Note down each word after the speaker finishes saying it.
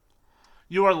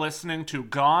You are listening to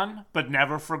Gone But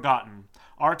Never Forgotten.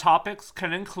 Our topics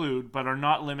can include, but are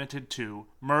not limited to,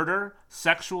 murder,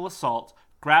 sexual assault,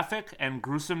 graphic and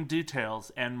gruesome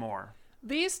details, and more.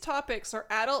 These topics are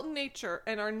adult in nature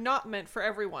and are not meant for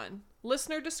everyone.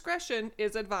 Listener discretion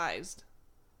is advised.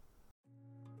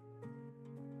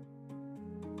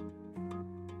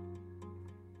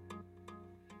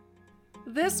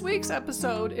 This week's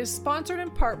episode is sponsored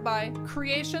in part by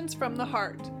Creations from the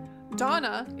Heart.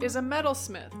 Donna is a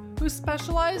metalsmith who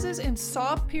specializes in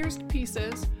saw-pierced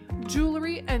pieces,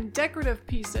 jewelry and decorative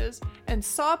pieces, and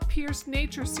saw-pierced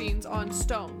nature scenes on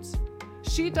stones.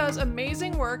 She does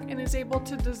amazing work and is able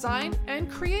to design and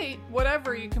create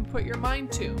whatever you can put your mind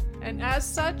to, and as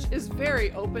such is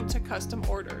very open to custom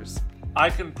orders. I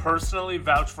can personally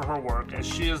vouch for her work as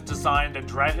she has designed a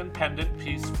dragon pendant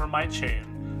piece for my chain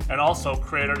and also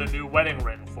created a new wedding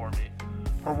ring for me.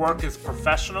 Her work is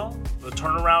professional, the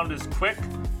turnaround is quick,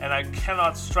 and I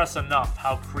cannot stress enough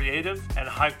how creative and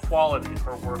high quality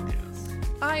her work is.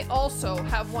 I also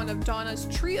have one of Donna's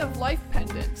Tree of Life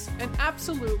pendants and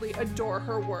absolutely adore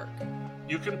her work.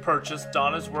 You can purchase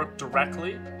Donna's work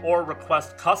directly or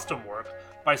request custom work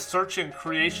by searching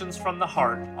Creations from the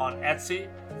Heart on Etsy,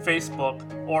 Facebook,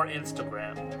 or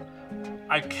Instagram.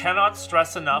 I cannot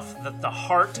stress enough that the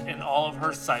heart in all of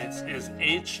her sites is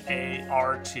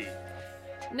H-A-R-T.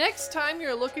 Next time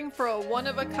you're looking for a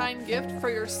one-of-a-kind gift for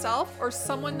yourself or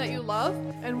someone that you love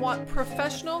and want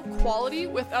professional quality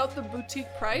without the boutique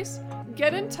price,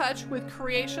 get in touch with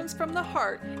Creations from the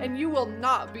Heart and you will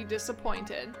not be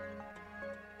disappointed.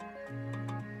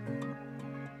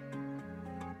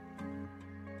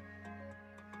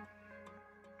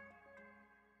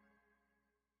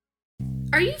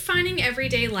 Are you finding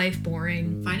everyday life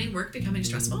boring? Finding work becoming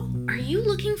stressful? Are you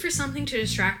looking for something to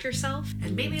distract yourself?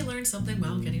 And maybe learn something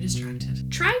while getting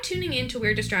distracted? Try tuning in to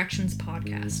Weird Distractions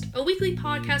Podcast, a weekly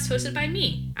podcast hosted by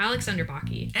me, Alex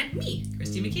Underbaki. And me,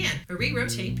 Christy McCann, where we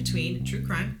rotate between true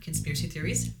crime, conspiracy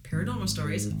theories, paranormal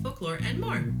stories, folklore, and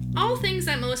more. All things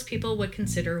that most people would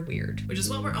consider weird. Which is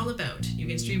what we're all about. You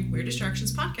can stream Weird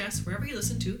Distractions Podcast wherever you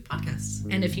listen to podcasts.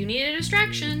 And if you need a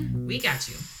distraction, we got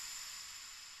you.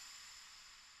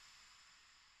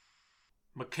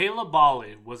 Michaela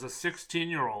Bali was a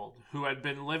 16-year-old who had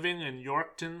been living in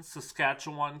Yorkton,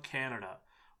 Saskatchewan, Canada,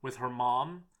 with her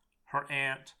mom, her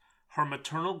aunt, her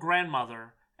maternal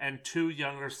grandmother, and 2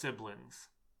 younger siblings.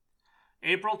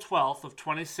 April 12th of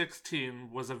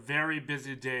 2016 was a very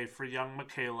busy day for young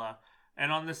Michaela,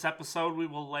 and on this episode we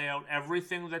will lay out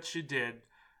everything that she did,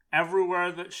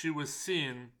 everywhere that she was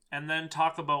seen, and then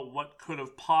talk about what could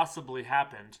have possibly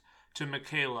happened to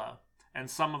Michaela and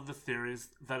some of the theories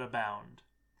that abound.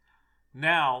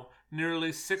 Now,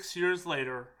 nearly 6 years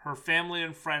later, her family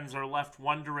and friends are left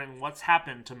wondering what's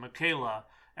happened to Michaela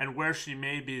and where she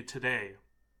may be today.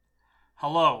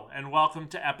 Hello, and welcome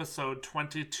to episode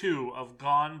 22 of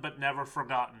Gone But Never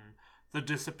Forgotten, The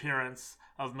Disappearance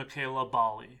of Michaela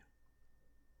Bali.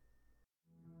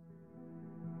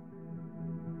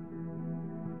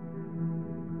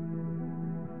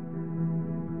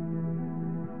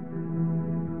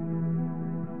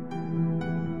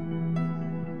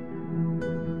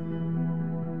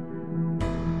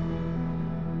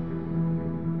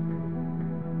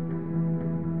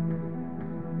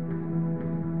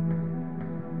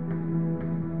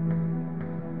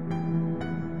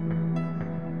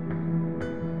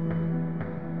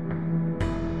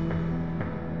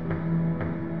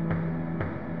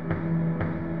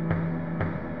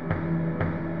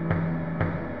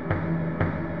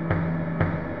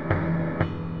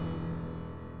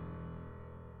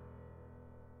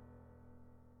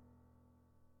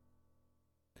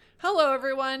 Hello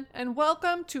everyone, and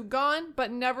welcome to Gone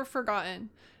But Never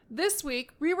Forgotten. This week,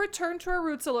 we return to our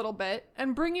roots a little bit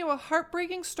and bring you a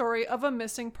heartbreaking story of a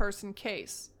missing person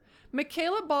case.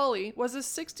 Michaela Bali was a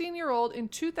 16-year-old in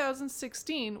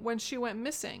 2016 when she went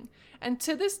missing, and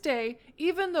to this day,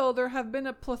 even though there have been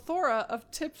a plethora of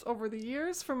tips over the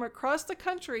years from across the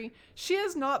country, she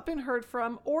has not been heard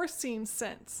from or seen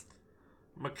since.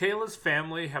 Michaela's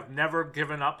family have never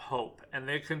given up hope, and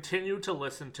they continue to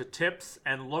listen to tips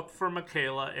and look for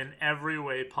Michaela in every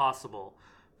way possible,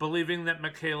 believing that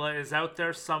Michaela is out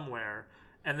there somewhere,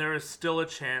 and there is still a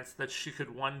chance that she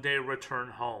could one day return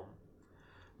home.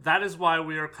 That is why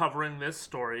we are covering this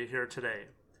story here today.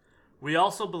 We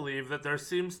also believe that there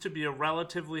seems to be a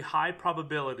relatively high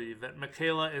probability that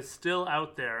Michaela is still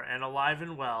out there and alive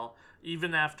and well,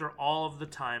 even after all of the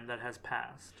time that has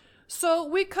passed. So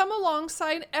we come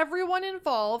alongside everyone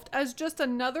involved as just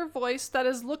another voice that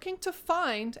is looking to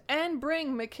find and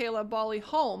bring Michaela Bali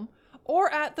home,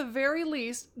 or at the very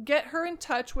least, get her in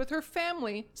touch with her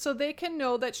family so they can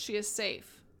know that she is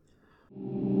safe.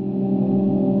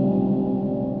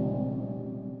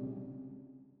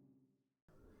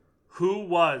 Who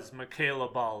was Michaela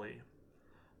Bali?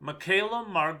 Michaela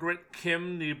Margaret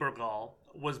Kim Niebergall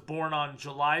was born on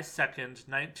July 2nd,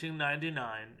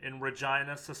 1999 in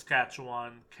Regina,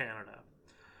 Saskatchewan, Canada.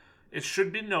 It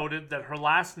should be noted that her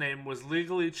last name was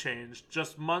legally changed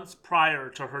just months prior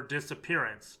to her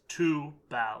disappearance to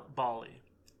Bali.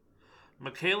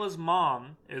 Michaela's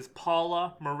mom is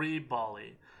Paula Marie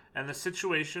Bali, and the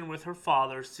situation with her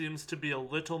father seems to be a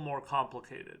little more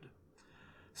complicated.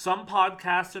 Some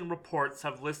podcasts and reports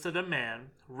have listed a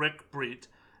man, Rick Breet,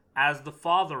 as the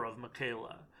father of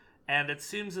Michaela, and it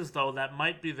seems as though that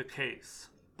might be the case.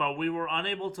 But we were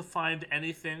unable to find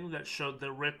anything that showed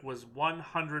that Rick was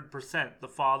 100% the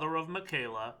father of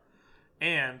Michaela,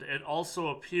 and it also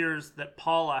appears that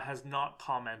Paula has not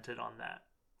commented on that.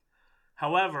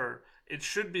 However, it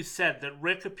should be said that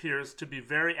Rick appears to be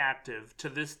very active to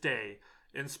this day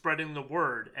in spreading the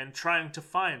word and trying to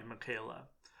find Michaela.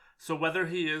 So whether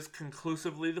he is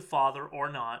conclusively the father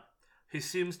or not, he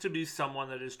seems to be someone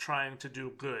that is trying to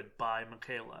do good by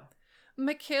Michaela.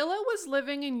 Michaela was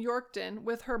living in Yorkton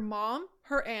with her mom,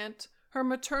 her aunt, her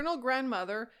maternal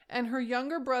grandmother, and her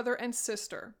younger brother and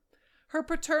sister. Her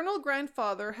paternal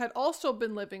grandfather had also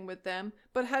been living with them,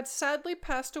 but had sadly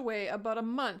passed away about a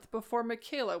month before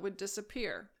Michaela would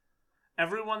disappear.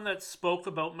 Everyone that spoke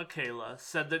about Michaela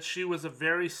said that she was a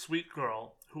very sweet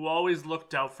girl who always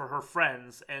looked out for her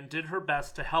friends and did her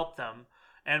best to help them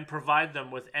and provide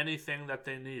them with anything that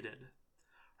they needed.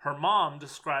 Her mom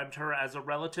described her as a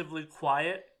relatively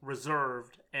quiet,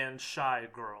 reserved, and shy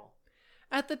girl.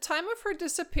 At the time of her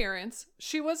disappearance,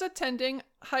 she was attending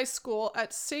high school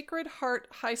at Sacred Heart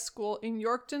High School in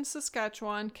Yorkton,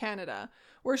 Saskatchewan, Canada,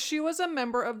 where she was a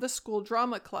member of the school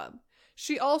drama club.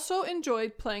 She also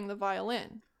enjoyed playing the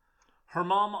violin. Her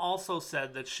mom also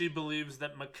said that she believes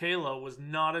that Michaela was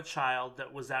not a child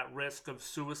that was at risk of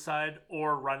suicide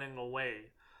or running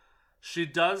away. She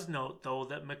does note, though,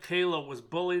 that Michaela was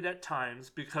bullied at times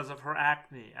because of her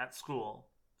acne at school.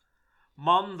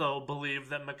 Mom, though, believed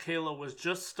that Michaela was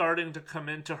just starting to come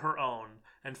into her own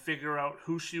and figure out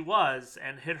who she was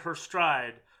and hit her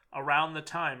stride around the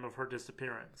time of her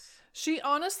disappearance. She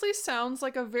honestly sounds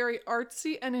like a very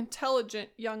artsy and intelligent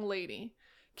young lady.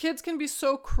 Kids can be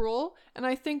so cruel, and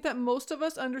I think that most of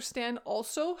us understand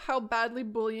also how badly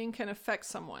bullying can affect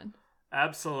someone.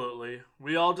 Absolutely.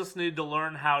 We all just need to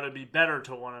learn how to be better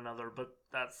to one another, but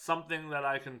that's something that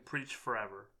I can preach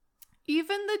forever.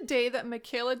 Even the day that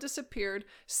Michaela disappeared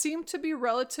seemed to be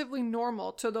relatively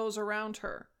normal to those around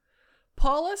her.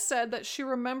 Paula said that she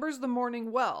remembers the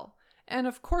morning well, and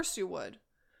of course you would.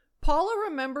 Paula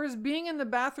remembers being in the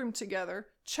bathroom together,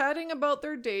 chatting about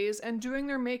their days and doing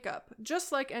their makeup,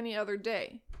 just like any other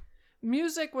day.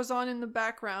 Music was on in the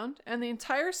background, and the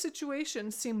entire situation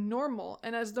seemed normal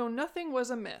and as though nothing was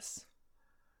amiss.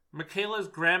 Michaela's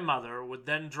grandmother would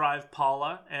then drive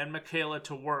Paula and Michaela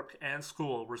to work and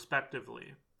school,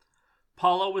 respectively.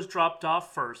 Paula was dropped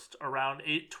off first around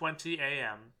 8:20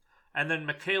 a.m., and then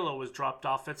Michaela was dropped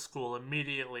off at school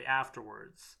immediately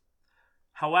afterwards.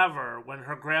 However, when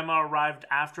her grandma arrived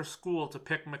after school to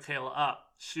pick Michaela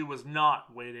up, she was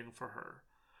not waiting for her.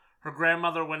 Her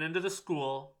grandmother went into the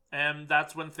school, and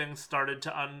that's when things started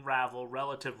to unravel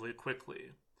relatively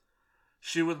quickly.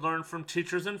 She would learn from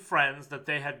teachers and friends that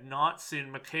they had not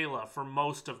seen Michaela for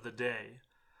most of the day.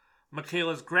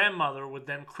 Michaela's grandmother would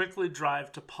then quickly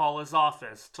drive to Paula's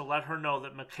office to let her know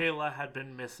that Michaela had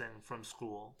been missing from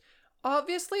school.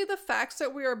 Obviously, the facts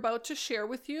that we are about to share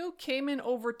with you came in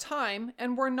over time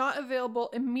and were not available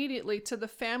immediately to the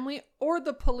family or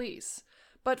the police.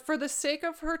 But for the sake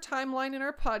of her timeline in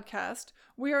our podcast,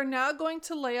 we are now going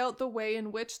to lay out the way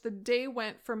in which the day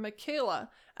went for Michaela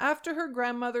after her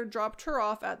grandmother dropped her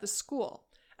off at the school,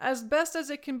 as best as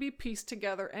it can be pieced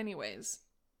together anyways.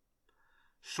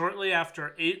 Shortly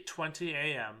after 8:20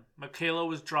 a.m., Michaela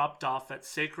was dropped off at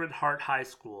Sacred Heart High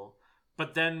School,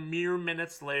 but then mere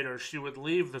minutes later she would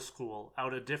leave the school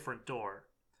out a different door.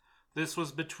 This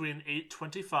was between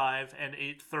 8:25 and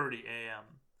 8:30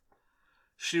 a.m.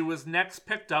 She was next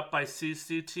picked up by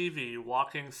CCTV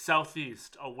walking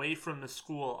southeast away from the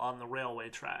school on the railway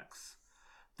tracks.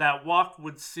 That walk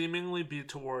would seemingly be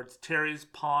towards Terry's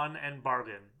Pawn and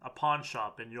Bargain, a pawn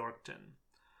shop in Yorkton.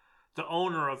 The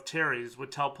owner of Terry's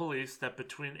would tell police that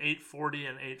between 8:40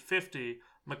 and 8:50,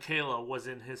 Michaela was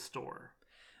in his store.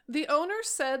 The owner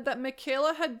said that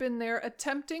Michaela had been there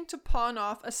attempting to pawn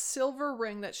off a silver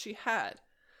ring that she had.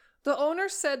 The owner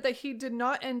said that he did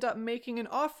not end up making an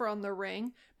offer on the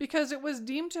ring because it was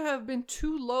deemed to have been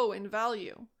too low in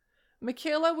value.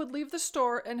 Michaela would leave the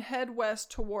store and head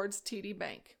west towards TD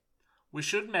Bank. We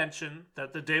should mention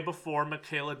that the day before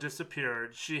Michaela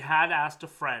disappeared, she had asked a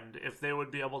friend if they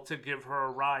would be able to give her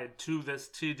a ride to this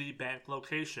TD Bank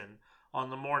location on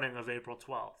the morning of April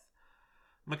 12th.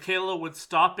 Michaela would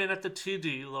stop in at the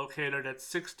TD located at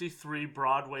 63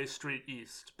 Broadway Street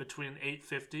East between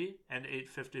 8:50 and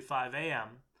 8:55 a.m.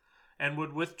 and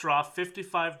would withdraw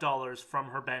 $55 from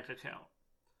her bank account.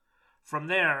 From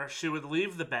there, she would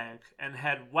leave the bank and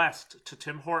head west to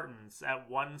Tim Hortons at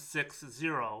 160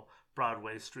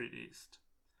 Broadway Street East.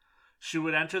 She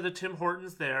would enter the Tim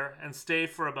Hortons there and stay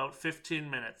for about 15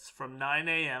 minutes from 9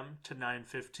 a.m. to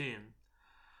 9:15.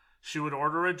 She would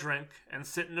order a drink and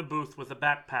sit in a booth with a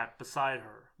backpack beside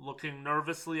her, looking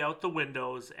nervously out the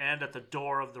windows and at the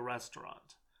door of the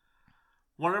restaurant.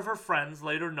 One of her friends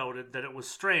later noted that it was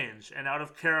strange and out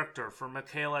of character for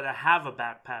Michaela to have a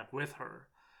backpack with her.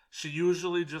 She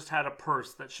usually just had a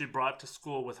purse that she brought to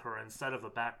school with her instead of a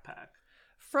backpack.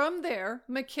 From there,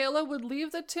 Michaela would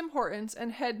leave the Tim Hortons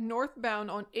and head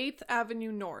northbound on 8th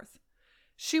Avenue North.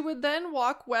 She would then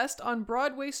walk west on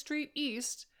Broadway Street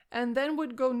East and then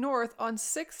would go north on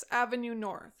 6th Avenue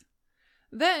North.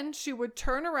 Then she would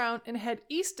turn around and head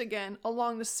east again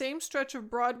along the same stretch of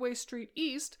Broadway Street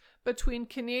East between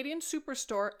Canadian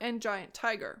Superstore and Giant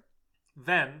Tiger.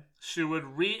 Then she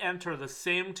would re-enter the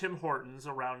same Tim Hortons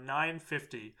around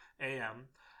 9:50 a.m.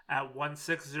 at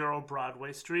 160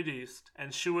 Broadway Street East,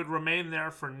 and she would remain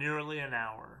there for nearly an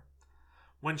hour.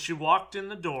 When she walked in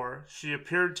the door, she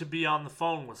appeared to be on the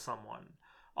phone with someone,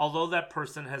 although that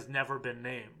person has never been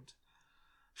named.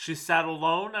 She sat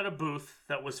alone at a booth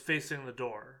that was facing the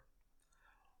door.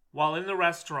 While in the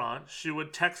restaurant, she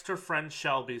would text her friend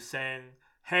Shelby saying,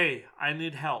 "Hey, I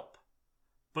need help."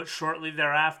 But shortly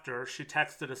thereafter, she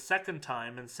texted a second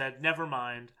time and said, "Never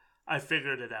mind, I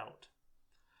figured it out."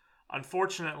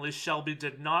 Unfortunately, Shelby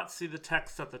did not see the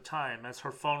text at the time as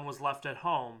her phone was left at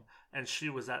home and she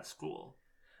was at school.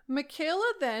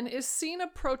 Michaela then is seen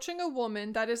approaching a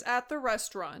woman that is at the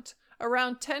restaurant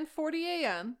around 10:40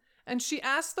 a.m. and she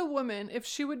asked the woman if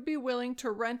she would be willing to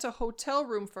rent a hotel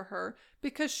room for her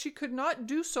because she could not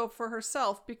do so for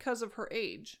herself because of her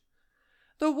age.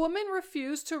 The woman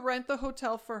refused to rent the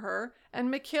hotel for her, and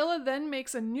Michaela then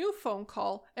makes a new phone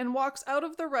call and walks out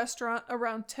of the restaurant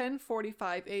around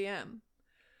 10:45 a.m.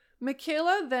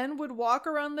 Michaela then would walk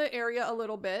around the area a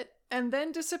little bit and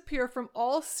then disappear from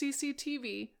all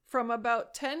CCTV from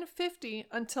about 10:50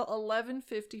 until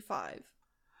 11:55.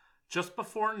 Just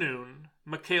before noon,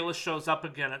 Michaela shows up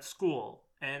again at school,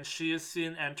 and she is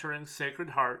seen entering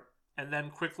Sacred Heart and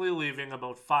then quickly leaving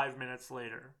about 5 minutes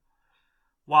later.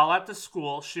 While at the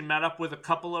school, she met up with a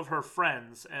couple of her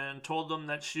friends and told them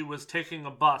that she was taking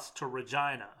a bus to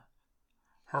Regina.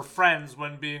 Her friends,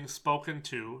 when being spoken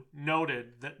to,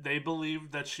 noted that they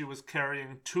believed that she was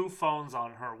carrying 2 phones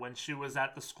on her when she was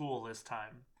at the school this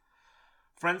time.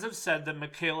 Friends have said that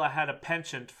Michaela had a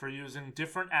penchant for using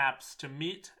different apps to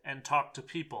meet and talk to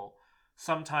people,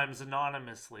 sometimes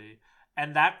anonymously,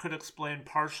 and that could explain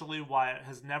partially why it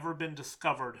has never been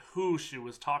discovered who she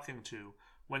was talking to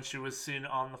when she was seen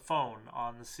on the phone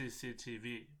on the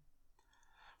CCTV.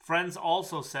 Friends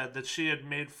also said that she had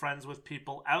made friends with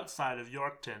people outside of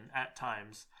Yorkton at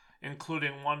times,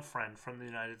 including one friend from the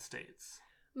United States.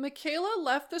 Michaela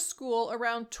left the school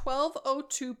around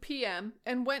 12:02 p.m.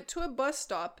 and went to a bus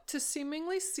stop to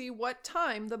seemingly see what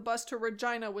time the bus to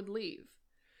Regina would leave.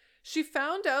 She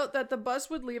found out that the bus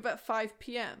would leave at 5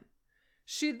 p.m.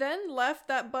 She then left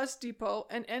that bus depot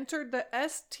and entered the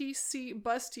STC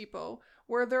bus depot,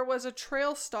 where there was a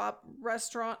trail stop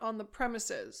restaurant on the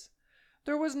premises.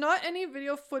 There was not any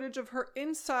video footage of her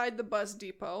inside the bus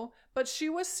depot, but she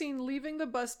was seen leaving the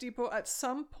bus depot at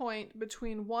some point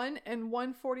between 1 and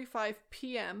 1:45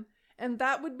 p.m., and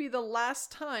that would be the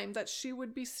last time that she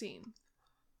would be seen.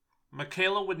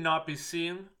 Michaela would not be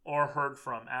seen or heard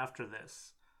from after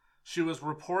this. She was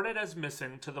reported as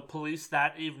missing to the police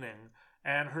that evening,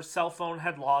 and her cell phone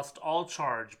had lost all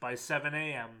charge by 7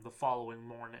 a.m. the following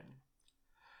morning.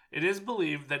 It is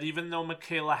believed that even though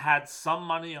Michaela had some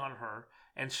money on her,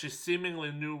 and she seemingly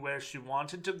knew where she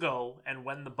wanted to go and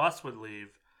when the bus would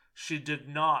leave, she did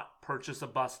not purchase a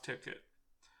bus ticket.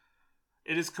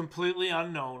 It is completely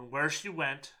unknown where she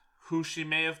went, who she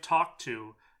may have talked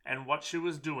to, and what she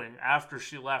was doing after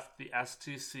she left the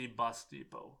STC bus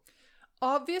depot.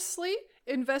 Obviously,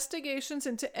 investigations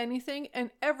into anything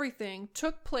and everything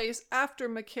took place after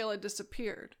Michaela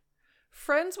disappeared.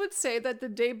 Friends would say that the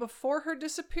day before her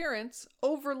disappearance,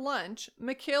 over lunch,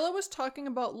 Michaela was talking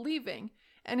about leaving,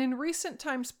 and in recent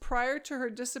times prior to her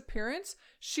disappearance,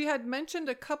 she had mentioned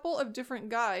a couple of different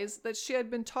guys that she had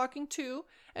been talking to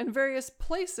and various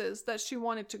places that she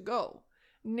wanted to go,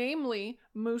 namely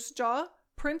Moose Jaw,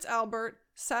 Prince Albert,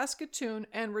 Saskatoon,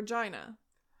 and Regina.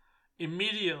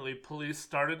 Immediately, police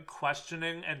started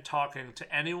questioning and talking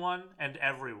to anyone and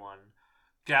everyone,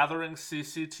 gathering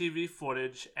CCTV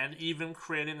footage and even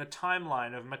creating a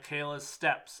timeline of Michaela's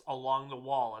steps along the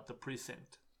wall at the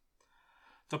precinct.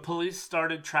 The police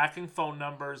started tracking phone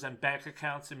numbers and bank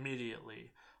accounts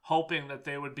immediately, hoping that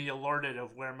they would be alerted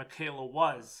of where Michaela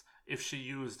was if she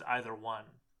used either one.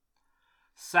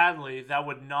 Sadly, that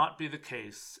would not be the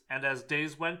case, and as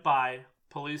days went by,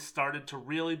 police started to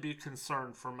really be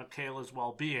concerned for Michaela's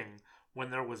well-being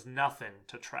when there was nothing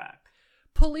to track.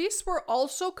 Police were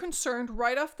also concerned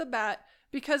right off the bat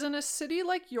because in a city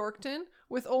like Yorkton,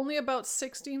 with only about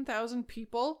 16,000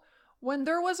 people, when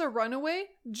there was a runaway,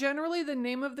 generally the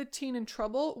name of the teen in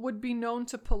trouble would be known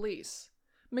to police.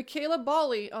 Michaela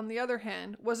Bali, on the other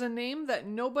hand, was a name that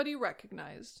nobody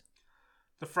recognized.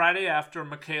 The Friday after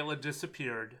Michaela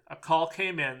disappeared, a call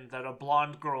came in that a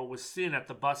blonde girl was seen at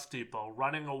the bus depot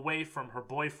running away from her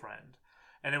boyfriend,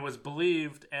 and it was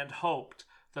believed and hoped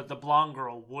that the blonde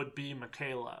girl would be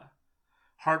Michaela.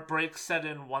 Heartbreak set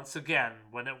in once again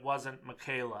when it wasn't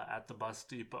Michaela at the bus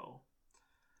depot.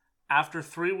 After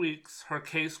 3 weeks, her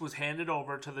case was handed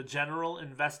over to the General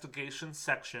Investigation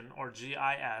Section, or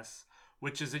GIS,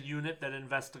 which is a unit that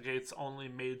investigates only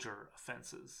major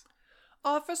offenses.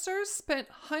 Officers spent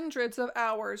hundreds of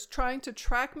hours trying to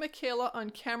track Michaela on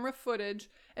camera footage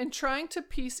and trying to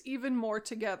piece even more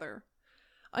together.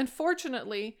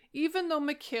 Unfortunately, even though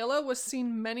Michaela was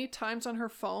seen many times on her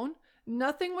phone,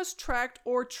 nothing was tracked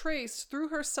or traced through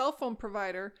her cell phone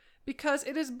provider because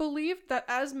it is believed that,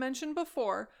 as mentioned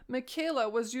before, Michaela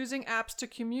was using apps to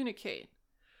communicate.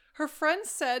 Her friends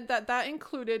said that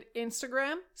included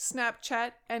Instagram,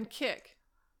 Snapchat, and Kik.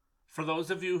 For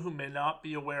those of you who may not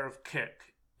be aware of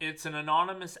Kik, it's an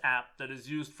anonymous app that is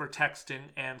used for texting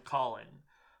and calling.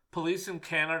 Police in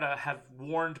Canada have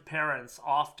warned parents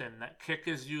often that Kik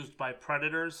is used by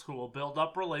predators who will build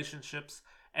up relationships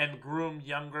and groom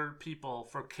younger people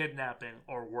for kidnapping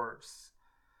or worse.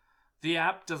 The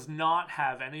app does not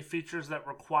have any features that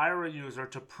require a user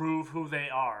to prove who they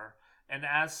are, and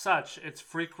as such, it's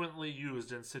frequently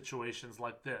used in situations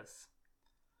like this.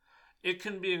 It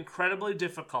can be incredibly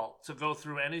difficult to go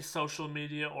through any social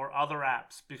media or other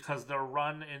apps because they're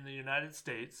run in the United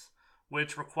States,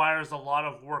 which requires a lot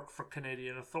of work for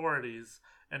Canadian authorities,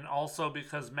 and also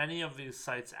because many of these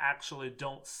sites actually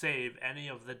don't save any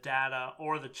of the data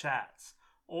or the chats,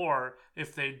 or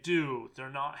if they do, they're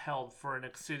not held for an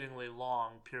exceedingly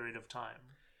long period of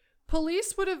time.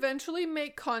 Police would eventually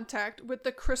make contact with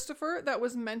the Christopher that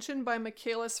was mentioned by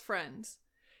Michaela's friends.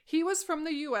 He was from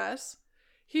the US.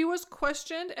 He was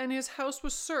questioned and his house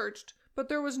was searched, but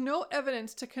there was no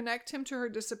evidence to connect him to her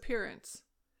disappearance.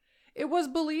 It was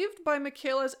believed by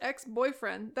Michaela's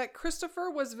ex-boyfriend that Christopher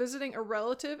was visiting a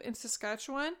relative in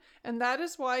Saskatchewan, and that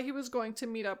is why he was going to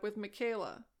meet up with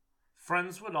Michaela.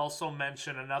 Friends would also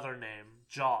mention another name,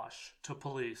 Josh, to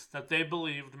police that they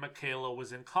believed Michaela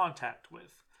was in contact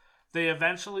with. They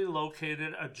eventually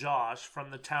located a Josh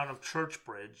from the town of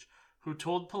Churchbridge who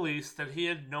told police that he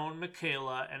had known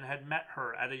Michaela and had met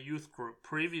her at a youth group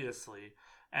previously,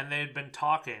 and they had been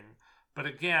talking, but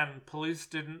again, police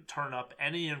didn't turn up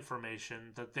any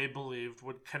information that they believed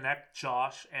would connect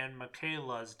Josh and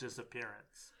Michaela's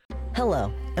disappearance.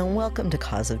 Hello, and welcome to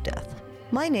Cause of Death.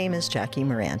 My name is Jackie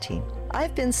Moranti.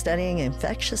 I've been studying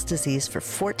infectious disease for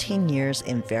 14 years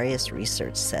in various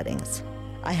research settings.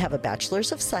 I have a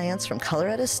Bachelor's of Science from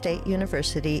Colorado State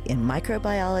University in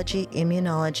microbiology,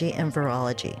 immunology, and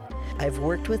virology. I've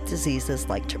worked with diseases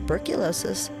like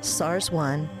tuberculosis,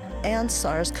 SARS-1, and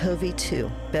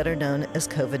SARS-CoV-2, better known as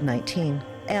COVID-19,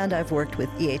 and I've worked with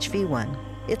EHV1.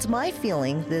 It's my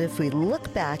feeling that if we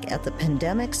look back at the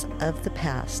pandemics of the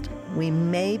past, we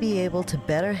may be able to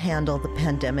better handle the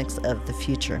pandemics of the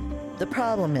future. The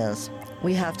problem is,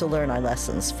 we have to learn our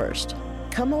lessons first.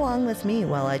 Come along with me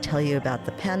while I tell you about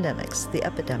the pandemics, the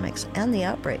epidemics, and the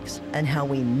outbreaks, and how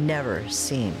we never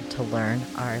seem to learn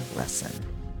our lesson.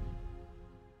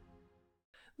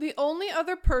 The only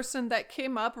other person that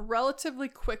came up relatively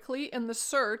quickly in the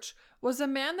search was a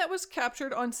man that was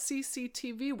captured on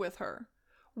CCTV with her.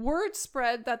 Word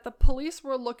spread that the police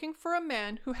were looking for a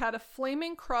man who had a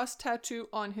flaming cross tattoo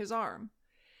on his arm.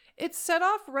 It set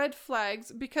off red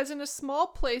flags because in a small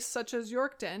place such as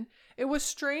Yorkton, it was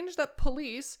strange that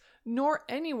police, nor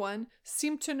anyone,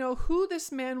 seemed to know who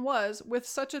this man was with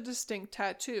such a distinct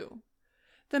tattoo.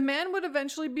 The man would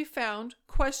eventually be found,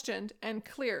 questioned, and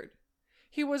cleared.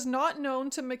 He was not known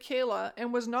to Michaela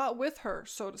and was not with her,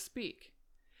 so to speak.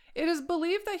 It is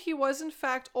believed that he was in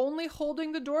fact only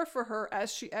holding the door for her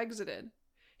as she exited.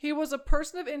 He was a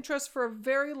person of interest for a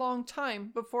very long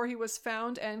time before he was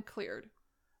found and cleared.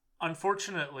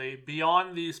 Unfortunately,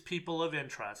 beyond these people of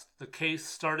interest, the case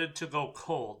started to go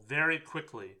cold very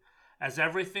quickly, as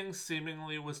everything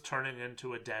seemingly was turning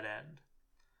into a dead end.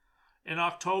 In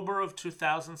October of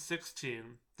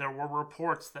 2016, there were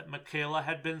reports that Michaela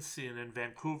had been seen in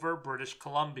Vancouver, British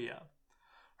Columbia.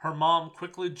 Her mom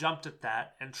quickly jumped at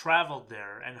that and traveled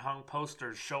there and hung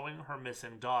posters showing her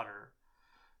missing daughter.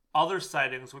 Other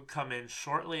sightings would come in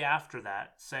shortly after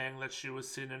that, saying that she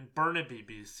was seen in Burnaby,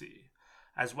 BC,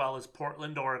 as well as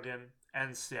Portland, Oregon,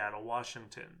 and Seattle,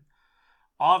 Washington.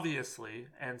 Obviously,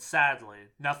 and sadly,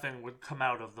 nothing would come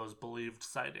out of those believed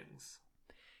sightings.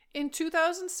 In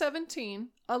 2017,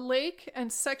 a lake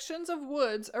and sections of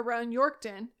woods around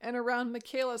Yorkton and around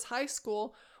Michaela's high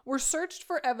school were searched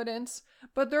for evidence,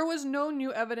 but there was no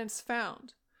new evidence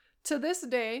found. To this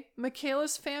day,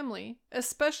 Michaela's family,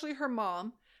 especially her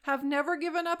mom, have never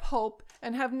given up hope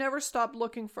and have never stopped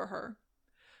looking for her.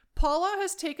 Paula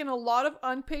has taken a lot of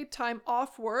unpaid time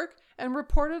off work and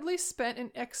reportedly spent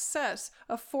in excess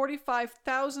of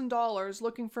 $45,000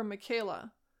 looking for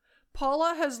Michaela.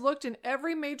 Paula has looked in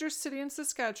every major city in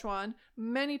Saskatchewan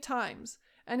many times,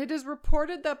 and it is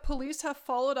reported that police have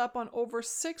followed up on over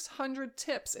 600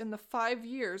 tips in the 5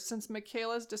 years since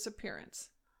Michaela's disappearance.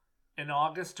 In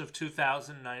August of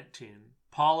 2019,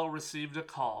 Paula received a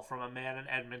call from a man in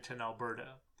Edmonton,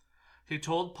 Alberta. He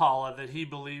told Paula that he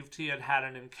believed he had had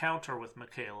an encounter with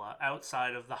Michaela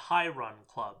outside of the High Run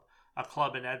Club, a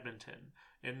club in Edmonton,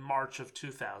 in March of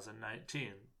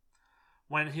 2019.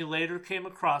 When he later came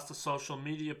across a social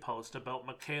media post about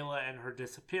Michaela and her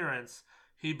disappearance,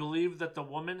 he believed that the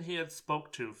woman he had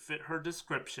spoke to fit her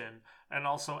description and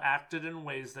also acted in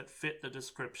ways that fit the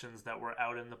descriptions that were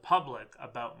out in the public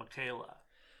about Michaela.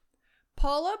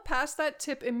 Paula passed that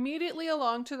tip immediately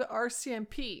along to the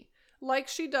RCMP, like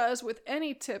she does with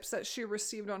any tips that she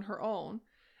received on her own.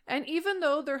 And even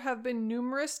though there have been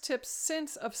numerous tips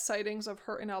since of sightings of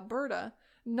her in Alberta,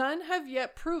 none have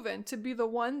yet proven to be the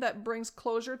one that brings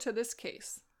closure to this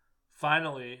case.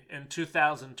 Finally, in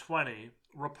 2020,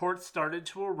 reports started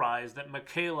to arise that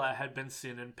Michaela had been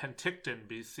seen in Penticton,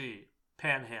 BC,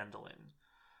 panhandling.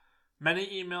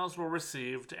 Many emails were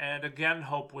received, and again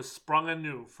hope was sprung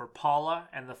anew for Paula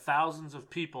and the thousands of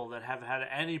people that have had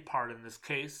any part in this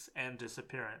case and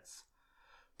disappearance.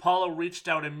 Paula reached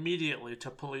out immediately to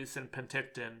police in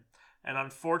Penticton, and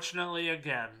unfortunately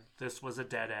again, this was a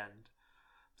dead end.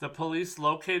 The police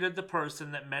located the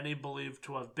person that many believed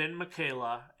to have been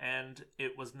Michaela, and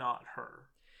it was not her.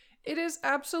 It is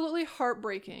absolutely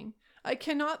heartbreaking. I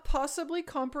cannot possibly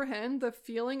comprehend the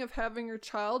feeling of having your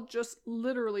child just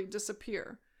literally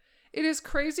disappear. It is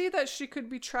crazy that she could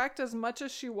be tracked as much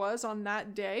as she was on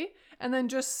that day, and then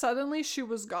just suddenly she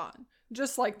was gone.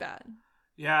 Just like that.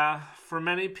 Yeah, for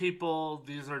many people,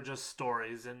 these are just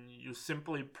stories, and you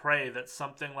simply pray that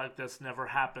something like this never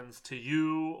happens to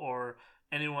you or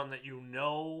anyone that you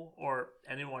know, or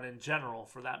anyone in general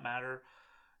for that matter.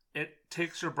 It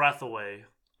takes your breath away.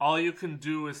 All you can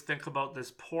do is think about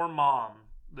this poor mom,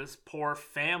 this poor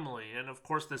family, and of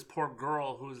course this poor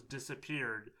girl who's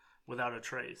disappeared without a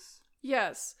trace.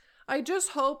 Yes, I just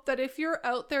hope that if you're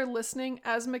out there listening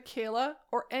as Michaela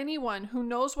or anyone who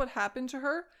knows what happened to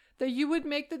her, that you would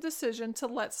make the decision to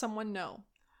let someone know.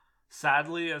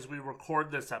 Sadly, as we record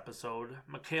this episode,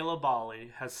 Michaela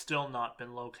Bali has still not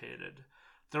been located.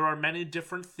 There are many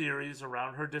different theories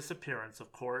around her disappearance,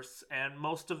 of course, and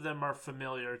most of them are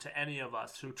familiar to any of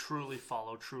us who truly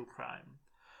follow true crime.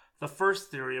 The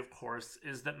first theory, of course,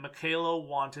 is that Michaela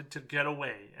wanted to get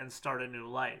away and start a new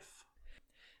life.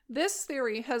 This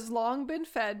theory has long been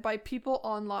fed by people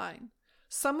online,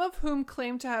 some of whom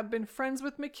claim to have been friends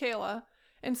with Michaela,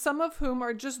 and some of whom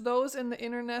are just those in the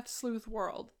internet sleuth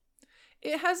world.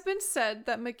 It has been said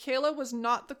that Michaela was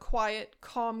not the quiet,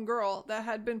 calm girl that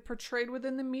had been portrayed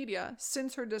within the media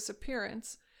since her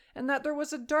disappearance, and that there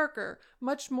was a darker,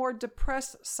 much more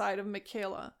depressed side of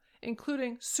Michaela,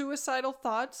 including suicidal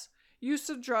thoughts, use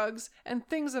of drugs, and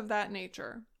things of that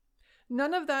nature.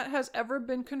 None of that has ever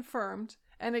been confirmed,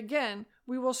 and again,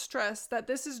 we will stress that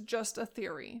this is just a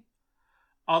theory.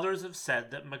 Others have said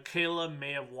that Michaela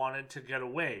may have wanted to get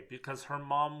away because her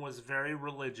mom was very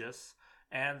religious,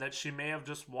 and that she may have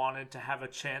just wanted to have a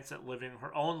chance at living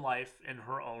her own life in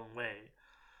her own way.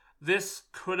 This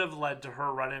could have led to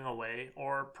her running away,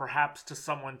 or perhaps to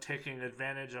someone taking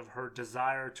advantage of her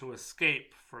desire to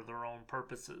escape for their own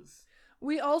purposes.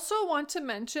 We also want to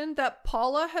mention that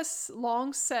Paula has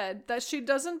long said that she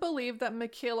doesn't believe that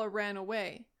Michaela ran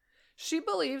away. She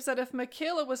believes that if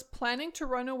Michaela was planning to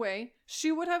run away,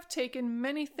 she would have taken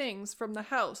many things from the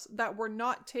house that were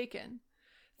not taken.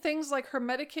 Things like her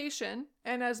medication,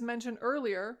 and as mentioned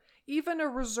earlier, even a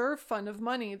reserve fund of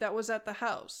money that was at the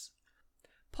house.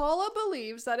 Paula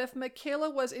believes that if Michaela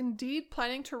was indeed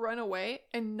planning to run away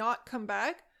and not come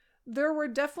back, there were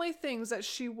definitely things that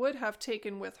she would have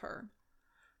taken with her.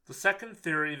 The second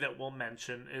theory that we'll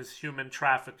mention is human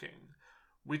trafficking.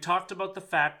 We talked about the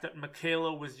fact that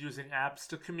Michaela was using apps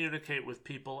to communicate with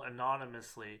people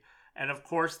anonymously, and of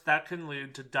course that can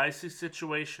lead to dicey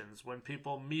situations when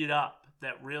people meet up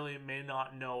that really may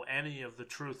not know any of the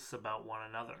truths about one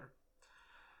another.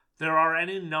 There are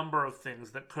any number of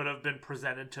things that could have been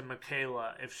presented to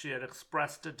Michaela if she had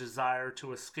expressed a desire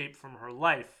to escape from her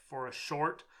life for a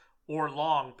short or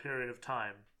long period of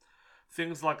time.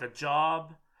 Things like a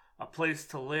job, a place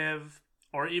to live,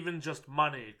 or even just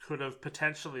money could have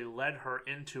potentially led her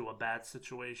into a bad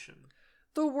situation.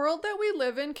 The world that we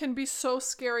live in can be so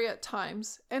scary at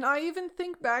times, and I even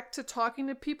think back to talking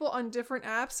to people on different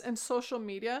apps and social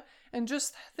media and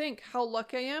just think how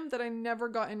lucky I am that I never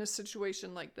got in a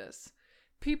situation like this.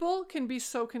 People can be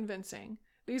so convincing.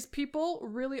 These people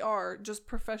really are just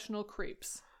professional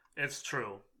creeps. It's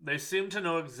true. They seem to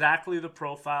know exactly the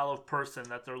profile of person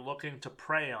that they're looking to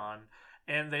prey on,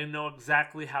 and they know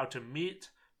exactly how to meet,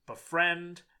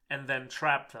 befriend, and then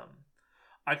trap them.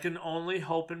 I can only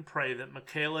hope and pray that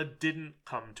Michaela didn't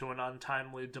come to an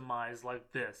untimely demise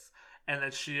like this, and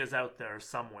that she is out there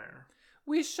somewhere.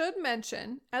 We should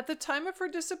mention, at the time of her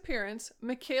disappearance,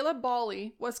 Michaela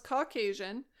Bali was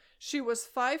Caucasian. She was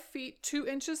 5 feet 2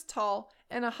 inches tall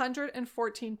and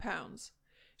 114 pounds.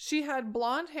 She had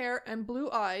blonde hair and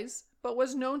blue eyes, but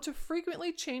was known to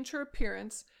frequently change her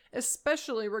appearance,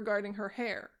 especially regarding her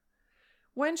hair.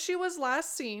 When she was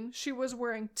last seen, she was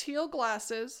wearing teal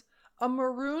glasses, a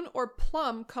maroon or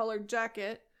plum colored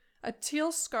jacket, a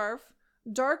teal scarf,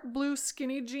 dark blue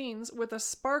skinny jeans with a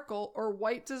sparkle or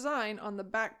white design on the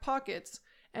back pockets,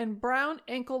 and brown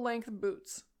ankle-length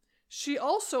boots. She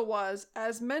also was,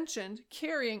 as mentioned,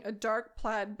 carrying a dark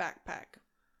plaid backpack.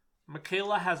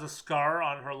 Michaela has a scar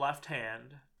on her left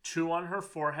hand, 2 on her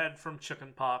forehead from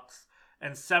chickenpox,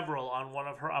 and several on one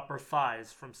of her upper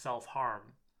thighs from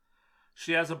self-harm.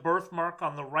 She has a birthmark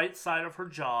on the right side of her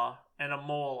jaw and a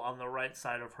mole on the right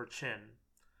side of her chin.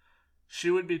 She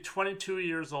would be 22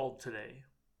 years old today.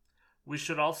 We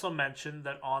should also mention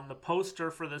that on the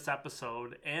poster for this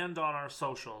episode and on our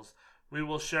socials, we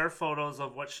will share photos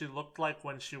of what she looked like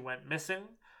when she went missing,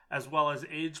 as well as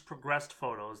age-progressed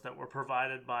photos that were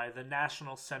provided by the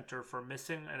National Center for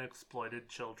Missing and Exploited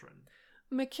Children.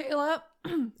 Michaela,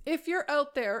 if you're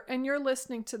out there and you're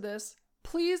listening to this,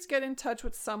 please get in touch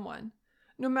with someone.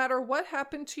 No matter what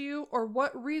happened to you or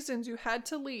what reasons you had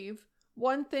to leave,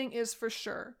 one thing is for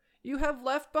sure. You have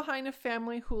left behind a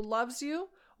family who loves you,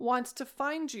 wants to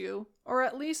find you, or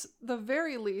at least, the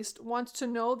very least, wants to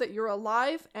know that you're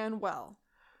alive and well.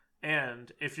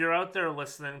 And if you're out there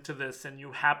listening to this and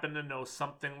you happen to know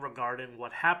something regarding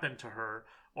what happened to her,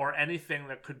 or anything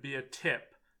that could be a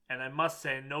tip, and I must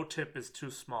say no tip is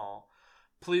too small,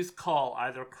 please call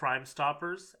either Crime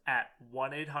Stoppers at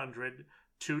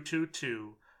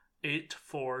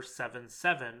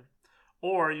 1-800-222-8477,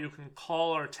 or you can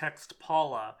call or text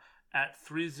Paula at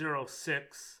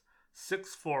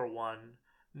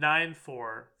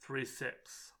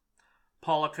 306-641-9436.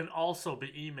 Paula can also be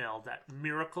emailed at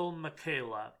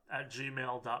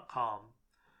miraclemichaela@gmail.com.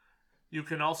 You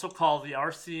can also call the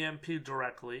RCMP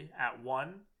directly at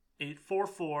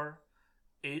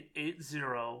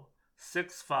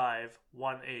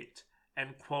 1-844-880-6518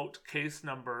 and quote case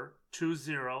number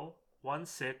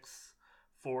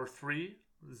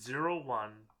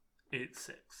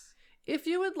 2016430186. If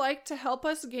you would like to help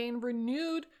us gain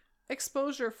renewed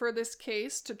exposure for this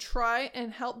case to try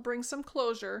and help bring some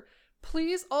closure,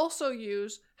 please also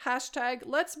use hashtag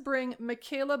Let's Bring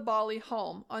Michaela Bali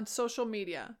Home on social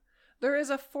media. There is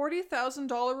a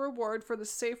 $40,000 reward for the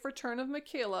safe return of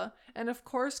Michaela, and of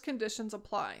course conditions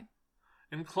apply.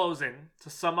 In closing, to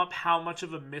sum up how much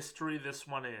of a mystery this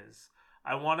one is,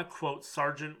 I want to quote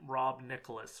Sergeant Rob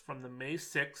Nicholas from the May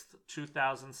 6th,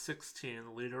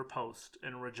 2016 Leader Post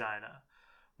in Regina,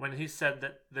 when he said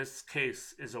that this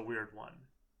case is a weird one.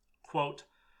 Quote,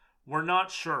 "We're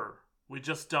not sure. We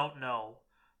just don't know.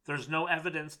 There's no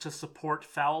evidence to support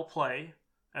foul play,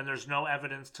 and there's no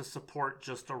evidence to support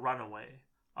just a runaway."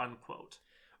 Unquote.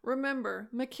 Remember,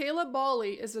 Michaela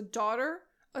Bali is a daughter,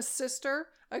 a sister,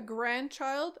 a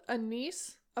grandchild, a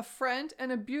niece, a friend,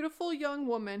 and a beautiful young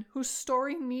woman whose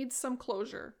story needs some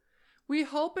closure. We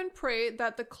hope and pray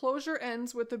that the closure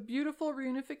ends with a beautiful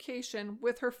reunification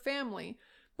with her family,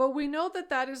 but we know that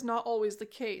that is not always the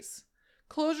case.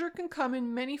 Closure can come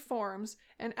in many forms,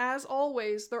 and as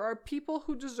always, there are people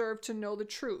who deserve to know the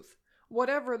truth,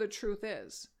 whatever the truth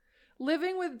is.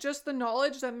 Living with just the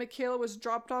knowledge that Michaela was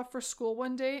dropped off for school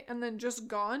one day and then just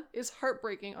gone is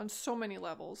heartbreaking on so many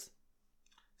levels.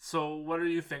 So what are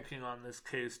you thinking on this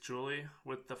case, Julie,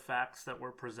 with the facts that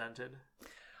were presented?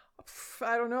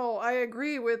 I don't know. I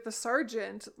agree with the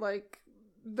sergeant. Like,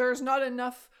 there's not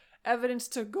enough evidence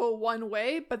to go one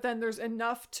way, but then there's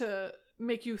enough to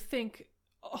make you think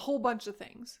a whole bunch of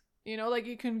things. You know, like,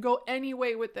 you can go any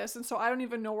way with this, and so I don't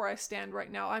even know where I stand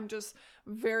right now. I'm just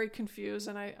very confused,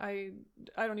 and I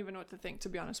don't even know what to think, to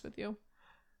be honest with you.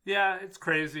 Yeah, it's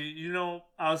crazy. You know,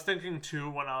 I was thinking too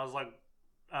when I was like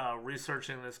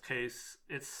researching this case.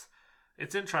 It's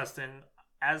interesting.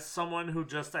 As someone who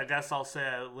just, I guess I'll say,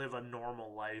 I live a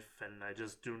normal life and I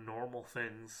just do normal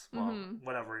things. Well,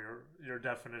 whatever your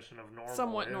definition of normal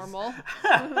Somewhat is. normal.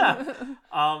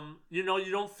 You know,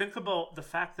 you don't think about the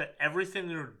fact that everything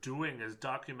you're doing is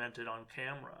documented on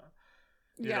camera.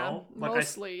 You know? Like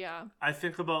mostly, yeah. I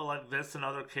think about like this and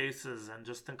other cases and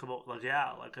just think about like,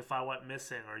 yeah, like if I went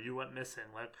missing or you went missing,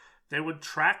 like they would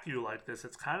track you like this.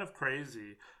 It's kind of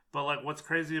crazy. But like what's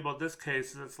crazy about this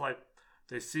case is it's like,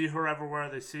 they see her everywhere,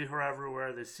 they see her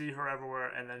everywhere, they see her everywhere,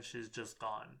 and then she's just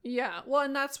gone. Yeah, well,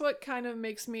 and that's what kind of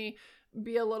makes me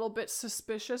be a little bit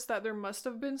suspicious that there must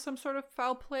have been some sort of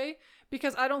foul play,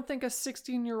 because I don't think a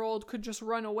 16-year-old could just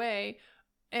run away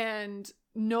and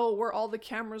know where all the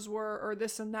cameras were or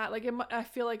this and that. Like, I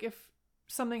feel like if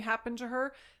something happened to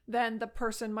her, then the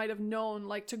person might have known,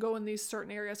 like, to go in these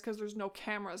certain areas because there's no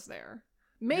cameras there.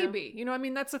 Maybe. Yeah. You know, I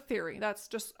mean, that's a theory. That's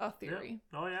just a theory.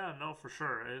 Yeah. Oh, yeah. No, for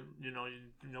sure.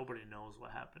 Nobody knows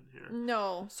what happened here.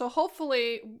 No. So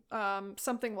hopefully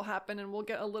something will happen and we'll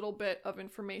get a little bit of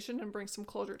information and bring some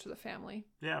closure to the family.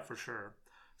 Yeah, for sure.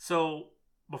 So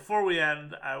before we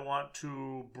end, I want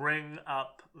to bring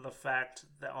up the fact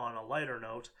that on a lighter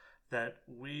note that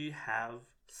we have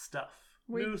stuff.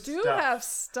 We do have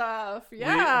stuff,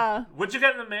 yeah. What'd you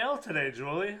get in the mail today,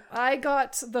 Julie? I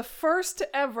got the first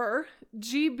ever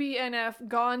GBNF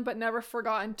Gone But Never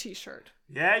Forgotten t-shirt.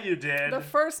 Yeah, you did. The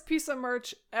first piece of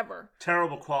merch ever.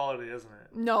 Terrible quality, isn't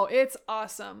it? No, it's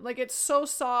awesome. Like, it's so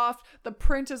soft. The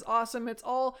print is awesome. It's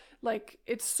all, like,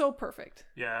 it's so perfect.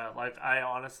 Yeah, like,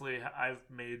 I've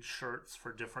made shirts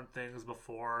for different things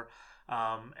before.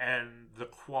 And the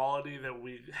quality that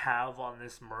we have on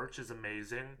this merch is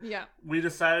amazing. Yeah. We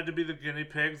decided to be the guinea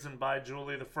pigs and buy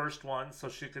Julie the first one so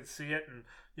she could see it and,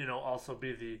 you know, also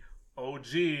be the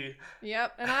OG.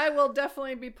 Yep. And I will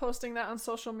definitely be posting that on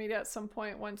social media at some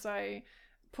point once I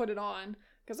put it on,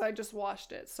 because I just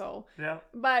washed it. So, yeah.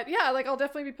 But yeah, like, I'll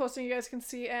definitely be posting, you guys can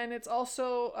see. And it's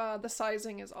also, the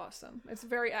sizing is awesome. It's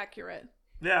very accurate.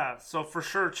 Yeah, so for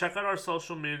sure, check out our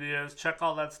social medias, check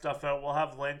all that stuff out. We'll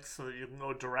have links so that you can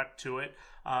go direct to it.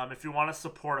 If you want to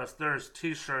support us, there's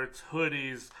t-shirts,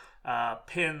 hoodies,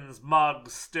 pins,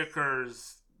 mugs,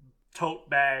 stickers, tote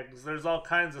bags. There's all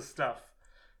kinds of stuff.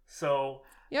 So,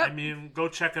 yep. I mean, go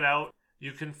check it out.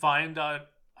 You can find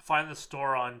the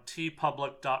store on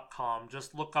tpublic.com.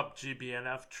 Just look up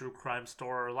GBNF True Crime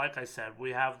Store. Like I said,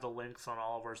 we have the links on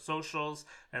all of our socials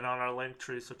and on our link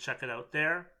tree, so check it out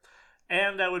there.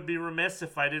 And I would be remiss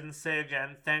if I didn't say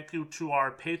again, thank you to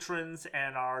our patrons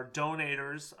and our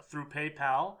donators through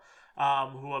PayPal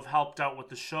who have helped out with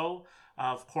the show.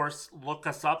 Of course, look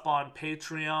us up on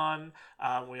Patreon.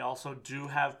 We also do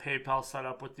have PayPal set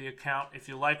up with the account. If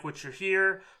you like what you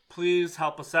hear, please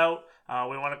help us out.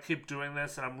 We want to keep doing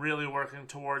this, and I'm really working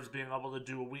towards being able to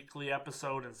do a weekly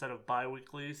episode instead of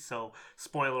bi-weekly. So,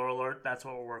 spoiler alert, that's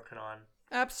what we're working on.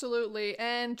 Absolutely.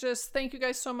 And just thank you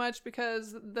guys so much,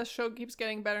 because the show keeps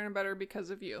getting better and better because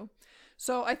of you.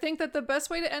 So I think that the best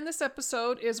way to end this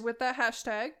episode is with that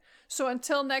hashtag. So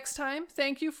until next time,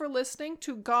 thank you for listening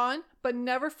to Gone But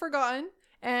Never Forgotten,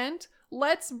 and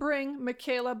let's bring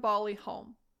Michaela Bali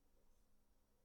home.